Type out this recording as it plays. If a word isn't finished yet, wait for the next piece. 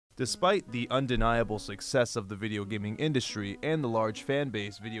Despite the undeniable success of the video gaming industry and the large fan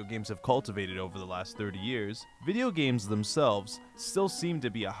base video games have cultivated over the last 30 years, video games themselves still seem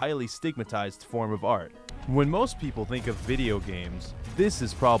to be a highly stigmatized form of art. When most people think of video games, this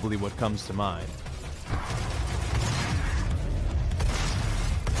is probably what comes to mind.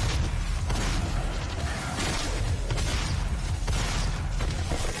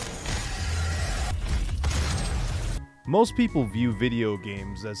 Most people view video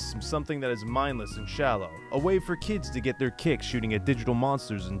games as something that is mindless and shallow, a way for kids to get their kicks shooting at digital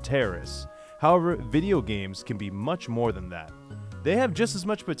monsters and terrorists. However, video games can be much more than that. They have just as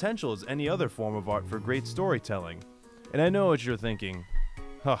much potential as any other form of art for great storytelling. And I know what you're thinking.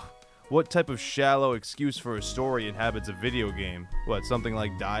 What type of shallow excuse for a story inhabits a video game? What, something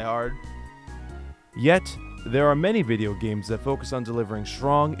like Die Hard? Yet, there are many video games that focus on delivering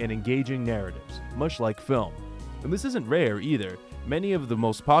strong and engaging narratives, much like film. And this isn't rare either. Many of the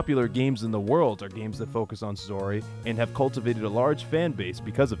most popular games in the world are games that focus on story and have cultivated a large fan base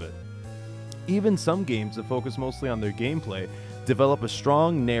because of it. Even some games that focus mostly on their gameplay develop a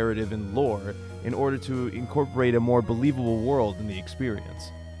strong narrative and lore in order to incorporate a more believable world in the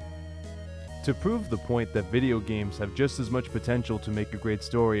experience. To prove the point that video games have just as much potential to make a great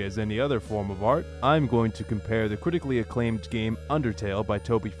story as any other form of art, I'm going to compare the critically acclaimed game Undertale by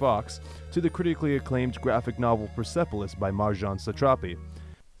Toby Fox to the critically acclaimed graphic novel Persepolis by Marjan Satrapi.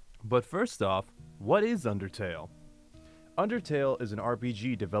 But first off, what is Undertale? Undertale is an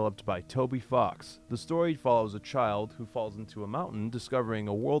RPG developed by Toby Fox. The story follows a child who falls into a mountain discovering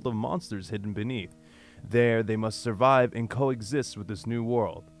a world of monsters hidden beneath. There, they must survive and coexist with this new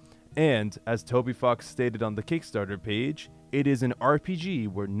world. And, as Toby Fox stated on the Kickstarter page, it is an RPG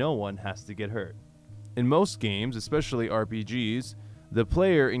where no one has to get hurt. In most games, especially RPGs, the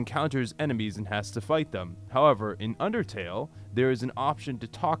player encounters enemies and has to fight them. However, in Undertale, there is an option to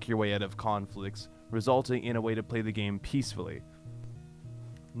talk your way out of conflicts, resulting in a way to play the game peacefully.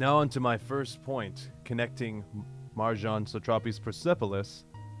 Now on to my first point, connecting Marjan Satrapi's Persepolis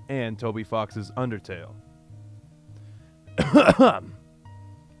and Toby Fox's Undertale.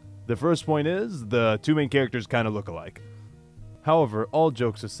 The first point is, the two main characters kind of look alike. However, all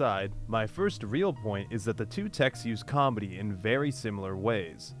jokes aside, my first real point is that the two texts use comedy in very similar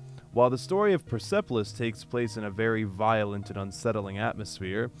ways. While the story of Persepolis takes place in a very violent and unsettling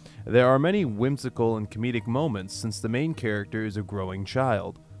atmosphere, there are many whimsical and comedic moments since the main character is a growing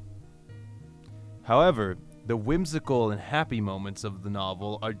child. However, the whimsical and happy moments of the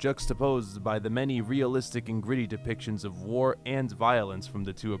novel are juxtaposed by the many realistic and gritty depictions of war and violence from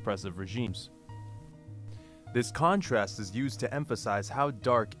the two oppressive regimes. This contrast is used to emphasize how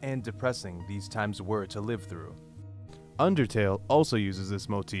dark and depressing these times were to live through. Undertale also uses this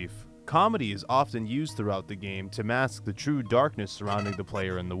motif. Comedy is often used throughout the game to mask the true darkness surrounding the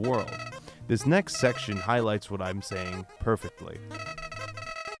player and the world. This next section highlights what I'm saying perfectly.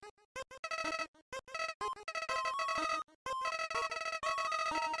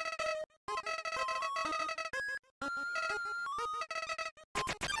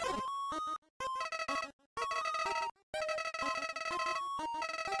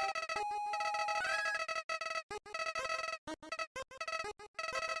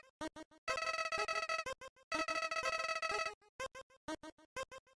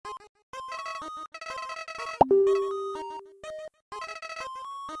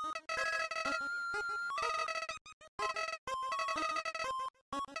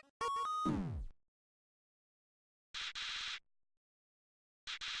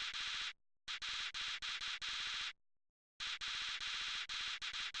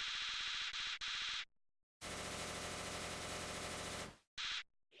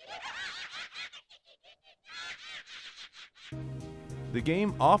 The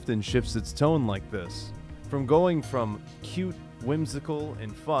game often shifts its tone like this, from going from cute, whimsical,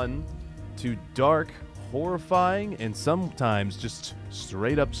 and fun, to dark, horrifying, and sometimes just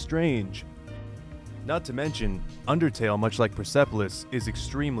straight up strange. Not to mention, Undertale, much like Persepolis, is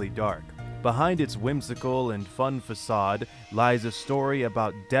extremely dark. Behind its whimsical and fun facade lies a story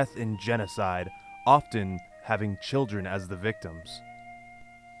about death and genocide, often having children as the victims.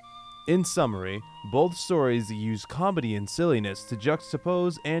 In summary, both stories use comedy and silliness to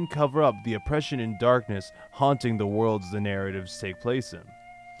juxtapose and cover up the oppression and darkness haunting the worlds the narratives take place in.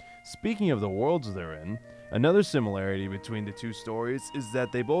 Speaking of the worlds they're in, another similarity between the two stories is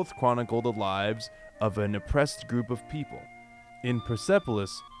that they both chronicle the lives of an oppressed group of people. In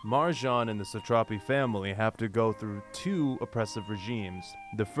Persepolis, Marjan and the Satrapi family have to go through two oppressive regimes.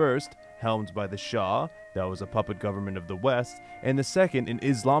 The first, helmed by the Shah, that was a puppet government of the West, and the second, an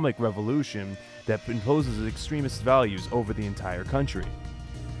Islamic revolution that imposes extremist values over the entire country.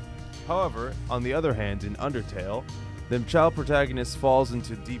 However, on the other hand, in Undertale, the child protagonist falls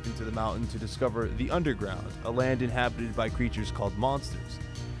deep into the mountain to discover the underground, a land inhabited by creatures called monsters.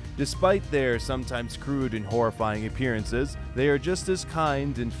 Despite their sometimes crude and horrifying appearances, they are just as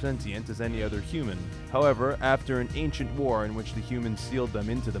kind and sentient as any other human. However, after an ancient war in which the humans sealed them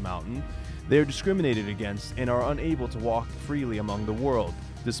into the mountain, they are discriminated against and are unable to walk freely among the world,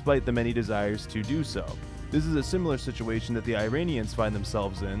 despite the many desires to do so. This is a similar situation that the Iranians find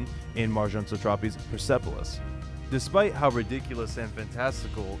themselves in Marjan Satrapi's Persepolis. Despite how ridiculous and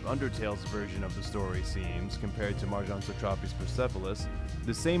fantastical Undertale's version of the story seems compared to Marjan Satrapi's Persepolis,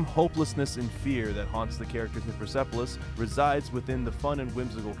 the same hopelessness and fear that haunts the characters in Persepolis resides within the fun and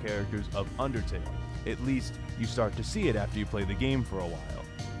whimsical characters of Undertale. At least, you start to see it after you play the game for a while.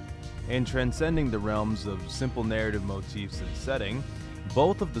 And transcending the realms of simple narrative motifs and setting,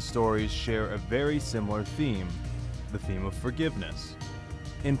 both of the stories share a very similar theme, the theme of forgiveness.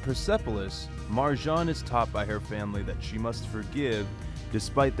 In Persepolis, Marjan is taught by her family that she must forgive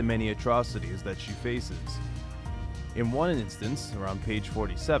despite the many atrocities that she faces. In one instance, around page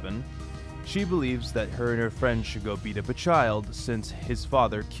 47, she believes that her and her friends should go beat up a child since his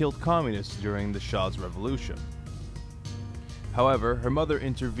father killed communists during the Shah's revolution. However, her mother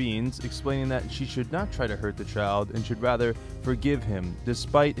intervenes, explaining that she should not try to hurt the child and should rather forgive him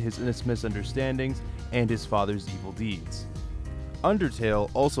despite his misunderstandings and his father's evil deeds. Undertale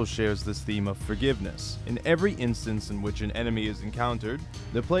also shares this theme of forgiveness. In every instance in which an enemy is encountered,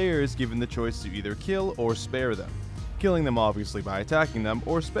 the player is given the choice to either kill or spare them, killing them obviously by attacking them,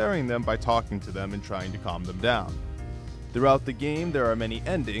 or sparing them by talking to them and trying to calm them down. Throughout the game, there are many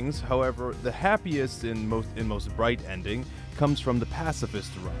endings. However, the happiest and most bright ending comes from the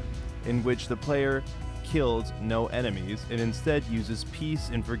pacifist run, in which the player kills no enemies and instead uses peace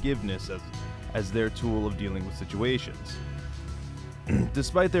and forgiveness as their tool of dealing with situations.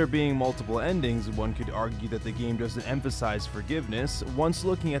 Despite there being multiple endings, one could argue that the game doesn't emphasize forgiveness. Once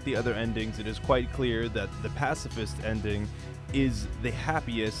looking at the other endings, it is quite clear that the pacifist ending is the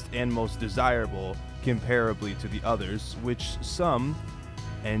happiest and most desirable comparably to the others, which some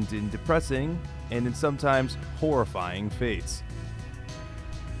end in depressing and in sometimes horrifying fates.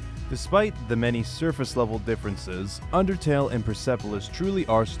 Despite the many surface-level differences, Undertale and Persepolis truly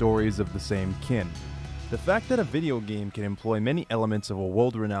are stories of the same kin. The fact that a video game can employ many elements of a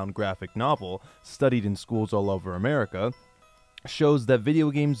world-renowned graphic novel studied in schools all over America shows that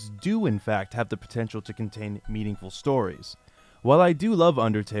video games do in fact have the potential to contain meaningful stories. While I do love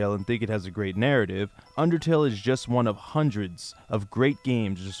Undertale and think it has a great narrative, Undertale is just one of hundreds of great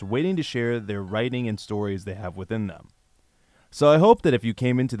games just waiting to share their writing and stories they have within them. So I hope that if you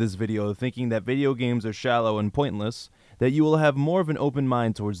came into this video thinking that video games are shallow and pointless, that you will have more of an open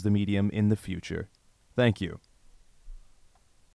mind towards the medium in the future. Thank you.